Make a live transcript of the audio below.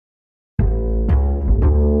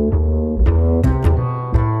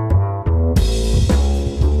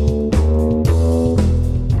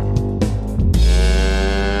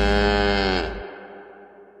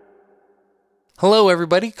Hello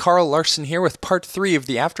everybody, Carl Larson here with part 3 of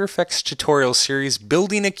the After Effects tutorial series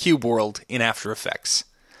Building a Cube World in After Effects.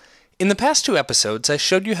 In the past 2 episodes, I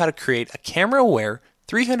showed you how to create a camera-aware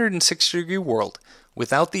 360-degree world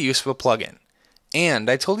without the use of a plugin. And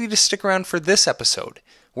I told you to stick around for this episode,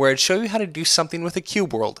 where I'd show you how to do something with a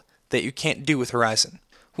cube world that you can't do with Horizon.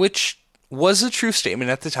 Which was a true statement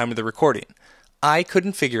at the time of the recording. I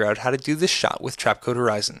couldn't figure out how to do this shot with Trapcode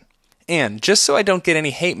Horizon. And just so I don't get any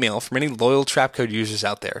hate mail from any loyal Trapcode users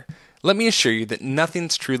out there, let me assure you that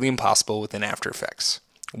nothing's truly impossible within After Effects.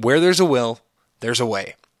 Where there's a will, there's a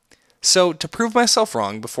way. So, to prove myself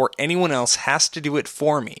wrong before anyone else has to do it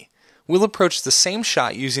for me, we'll approach the same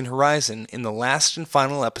shot using Horizon in the last and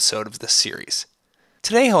final episode of this series.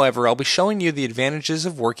 Today, however, I'll be showing you the advantages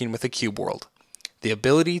of working with a cube world, the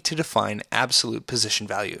ability to define absolute position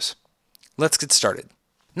values. Let's get started.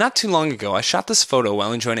 Not too long ago, I shot this photo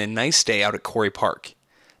while enjoying a nice day out at Quarry Park.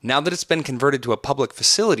 Now that it's been converted to a public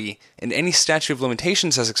facility and any statute of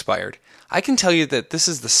limitations has expired, I can tell you that this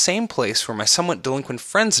is the same place where my somewhat delinquent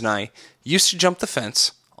friends and I used to jump the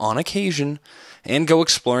fence, on occasion, and go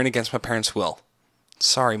exploring against my parents' will.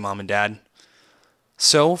 Sorry, Mom and Dad.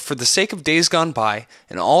 So, for the sake of days gone by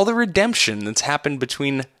and all the redemption that's happened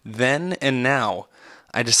between then and now,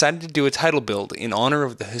 I decided to do a title build in honor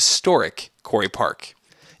of the historic Quarry Park.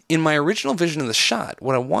 In my original vision of the shot,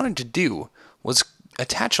 what I wanted to do was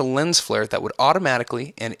attach a lens flare that would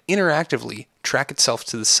automatically and interactively track itself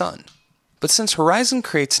to the sun. But since Horizon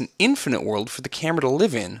creates an infinite world for the camera to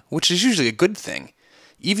live in, which is usually a good thing,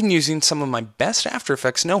 even using some of my best After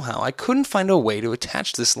Effects know-how, I couldn't find a way to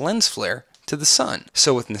attach this lens flare to the sun.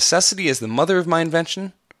 So with necessity as the mother of my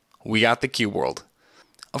invention, we got the cube world.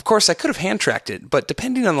 Of course, I could have hand-tracked it, but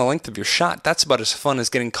depending on the length of your shot, that's about as fun as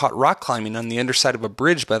getting caught rock climbing on the underside of a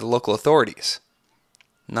bridge by the local authorities.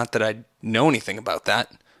 Not that I know anything about that.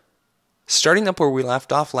 Starting up where we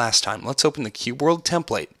left off last time, let's open the Cube World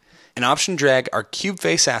template and option drag our cube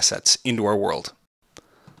face assets into our world.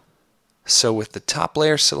 So with the top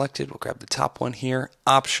layer selected, we'll grab the top one here,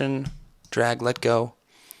 option, drag, let go.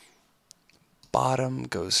 Bottom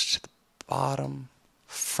goes to the bottom,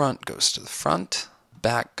 front goes to the front.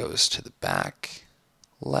 Back goes to the back,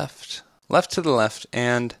 left to the left,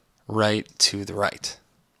 and right to the right.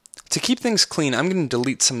 To keep things clean, I'm going to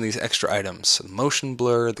delete some of these extra items. So the motion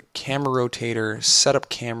blur, the camera rotator, setup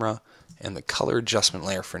camera, and the color adjustment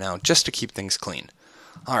layer for now, just to keep things clean.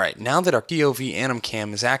 Alright, now that our POV Anim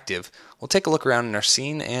Cam is active, we'll take a look around in our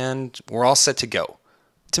scene, and we're all set to go.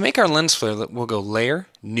 To make our lens flare, we'll go Layer,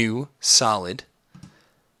 New, Solid,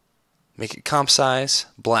 make it comp size,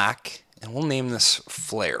 black, and we'll name this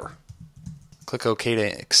Flare. Click OK to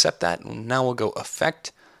accept that. And now we'll go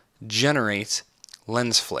Effect, Generate,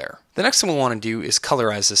 Lens Flare. The next thing we'll want to do is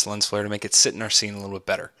colorize this lens flare to make it sit in our scene a little bit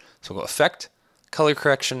better. So we'll go Effect, Color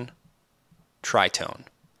Correction, Tritone.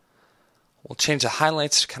 We'll change the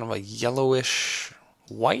highlights to kind of a yellowish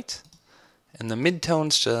white, and the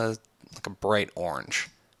midtones to like a bright orange.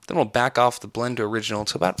 Then we'll back off the blend to original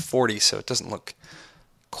to about 40 so it doesn't look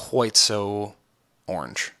quite so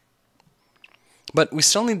orange. But we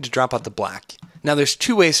still need to drop out the black. Now there's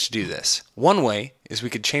 2 ways to do this. One way is we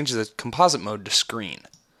could change the composite mode to screen.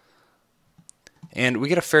 And we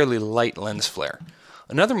get a fairly light lens flare.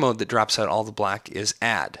 Another mode that drops out all the black is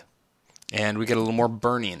add. And we get a little more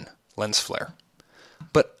burning lens flare.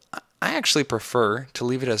 But I actually prefer to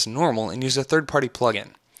leave it as normal and use a third-party plugin.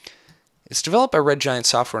 It's developed by Red Giant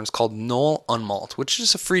Software and it's called Null Unmult, which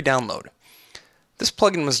is a free download. This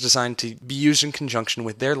plugin was designed to be used in conjunction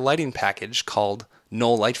with their lighting package called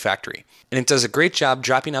Null Light Factory, and it does a great job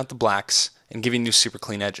dropping out the blacks and giving you super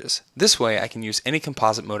clean edges. This way I can use any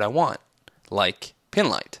composite mode I want, like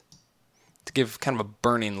Pinlight, to give kind of a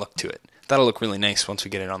burning look to it. That'll look really nice once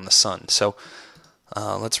we get it on the sun. So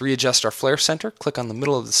let's readjust our flare center, click on the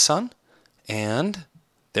middle of the sun, and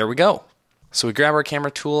there we go. So we grab our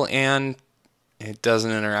camera tool and it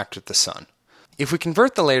doesn't interact with the sun. If we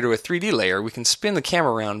convert the layer to a 3D layer, we can spin the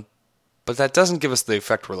camera around, but that doesn't give us the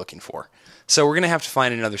effect we're looking for. So we're going to have to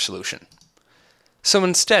find another solution. So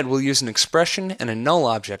instead, we'll use an expression and a null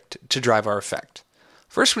object to drive our effect.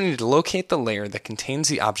 First, we need to locate the layer that contains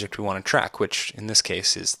the object we want to track, which in this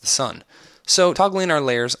case is the sun. So toggling our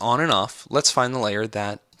layers on and off, let's find the layer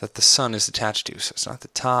that the sun is attached to. So it's not the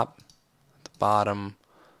top, the bottom,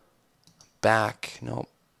 back, nope,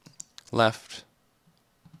 left,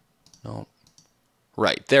 nope.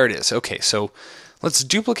 Right, there it is. Okay, so let's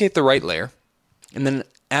duplicate the right layer and then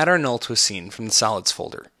add our null to a scene from the solids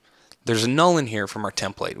folder. There's a null in here from our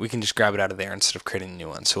template. We can just grab it out of there instead of creating a new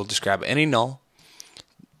one. So we'll just grab any null,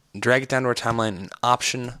 drag it down to our timeline, and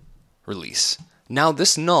option release. Now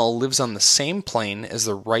this null lives on the same plane as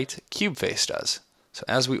the right cube face does. So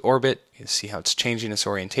as we orbit, you see how it's changing its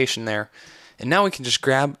orientation there. And now we can just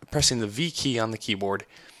grab, pressing the V key on the keyboard,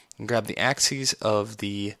 and grab the axes of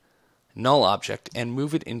the null object and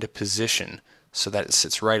move it into position so that it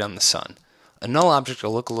sits right on the sun. A null object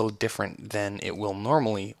will look a little different than it will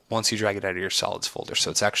normally once you drag it out of your solids folder.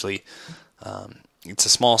 So it's actually, it's a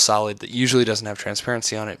small solid that usually doesn't have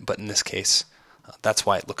transparency on it, but in this case, that's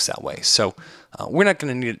why it looks that way. So we're not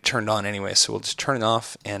going to need it turned on anyway, so we'll just turn it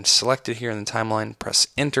off and select it here in the timeline, press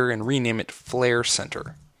enter, and rename it Flare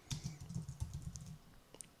Center.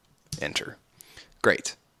 Enter.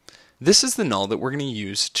 Great. This is the null that we're going to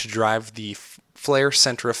use to drive the flare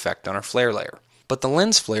center effect on our flare layer. But the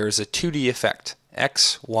lens flare is a 2D effect,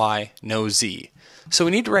 X, Y, no Z. So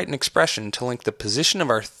we need to write an expression to link the position of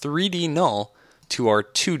our 3D null to our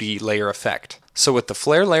 2D layer effect. So with the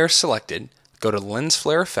flare layer selected, go to Lens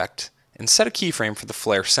Flare Effect and set a keyframe for the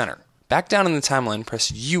flare center. Back down in the timeline,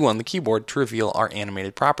 press U on the keyboard to reveal our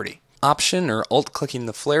animated property. Option or Alt-clicking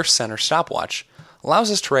the flare center stopwatch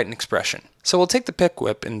allows us to write an expression. So we'll take the pick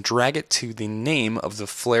whip and drag it to the name of the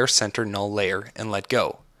flare center null layer and let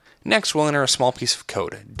go. Next, we'll enter a small piece of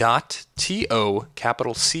code, .to,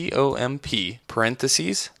 capital C-O-M-P,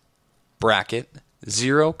 parentheses, bracket,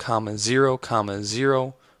 0, 0,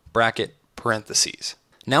 0, bracket, parentheses.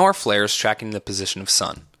 Now our flare is tracking the position of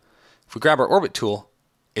sun. If we grab our orbit tool,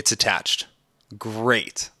 it's attached.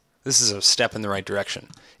 Great. This is a step in the right direction.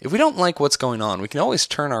 If we don't like what's going on, we can always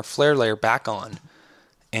turn our flare layer back on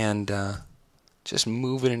and just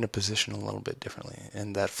move it into position a little bit differently,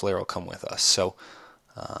 and that flare will come with us. So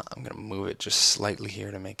I'm going to move it just slightly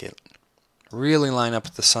here to make it really line up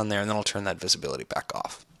with the sun there, and then I'll turn that visibility back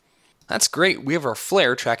off. That's great. We have our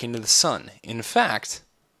flare tracking to the sun. In fact,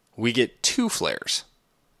 we get 2 flares.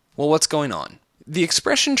 Well, what's going on? The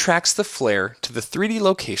expression tracks the flare to the 3D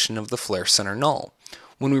location of the flare center null.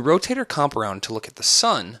 When we rotate our comp around to look at the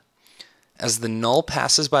sun, as the null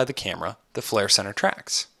passes by the camera, the flare center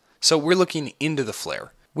tracks. So we're looking into the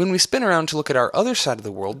flare. When we spin around to look at our other side of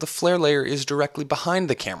the world, the flare layer is directly behind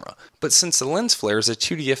the camera. But since the lens flare is a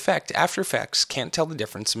 2D effect, After Effects can't tell the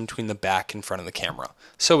difference between the back and front of the camera.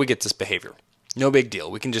 So we get this behavior. No big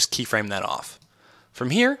deal, we can just keyframe that off.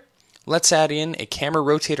 From here, let's add in a camera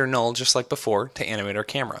rotator null just like before to animate our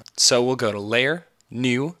camera. So we'll go to Layer,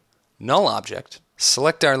 New, Null Object,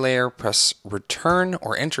 select our layer, press Return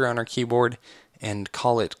or Enter on our keyboard, and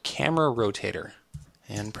call it Camera Rotator,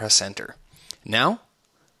 and press Enter. Now,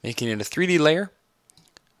 making it a 3D layer,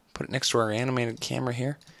 put it next to our animated camera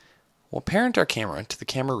here. We'll parent our camera to the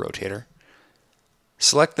camera rotator,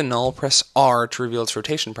 select the null, press R to reveal its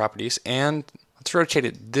rotation properties, and let's rotate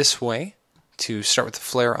it this way to start with the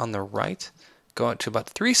flare on the right, go out to about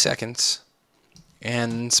 3 seconds,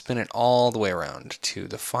 and spin it all the way around to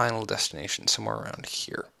the final destination, somewhere around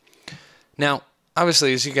here. Now,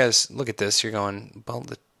 obviously, as you guys look at this, you're going, well,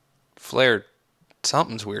 the flare,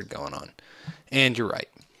 something's weird going on. And you're right.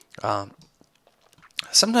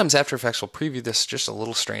 Sometimes After Effects will preview this just a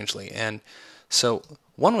little strangely, and so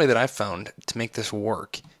one way that I've found to make this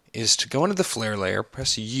work is to go into the flare layer,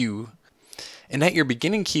 press U, and at your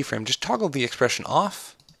beginning keyframe, just toggle the expression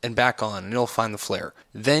off and back on, and it'll find the flare.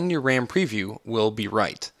 Then your RAM preview will be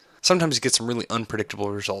right. Sometimes you get some really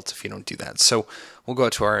unpredictable results if you don't do that. So we'll go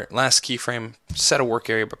to our last keyframe, set a work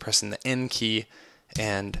area by pressing the N key,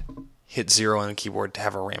 and hit 0 on the keyboard to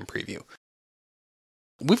have a RAM preview.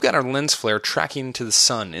 We've got our lens flare tracking to the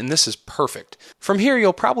sun, and this is perfect. From here,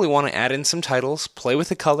 you'll probably want to add in some titles, play with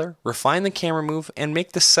the color, refine the camera move, and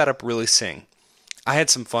make the setup really sing. I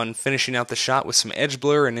had some fun finishing out the shot with some edge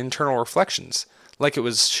blur and internal reflections, like it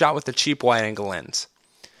was shot with a cheap wide-angle lens.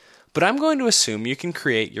 But I'm going to assume you can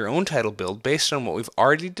create your own title build based on what we've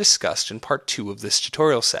already discussed in part 2 of this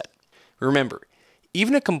tutorial set. Remember,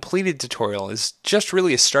 even a completed tutorial is just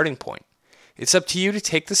really a starting point. It's up to you to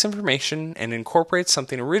take this information and incorporate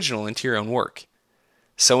something original into your own work.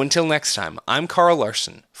 So until next time, I'm Carl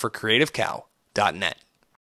Larson for CreativeCow.net.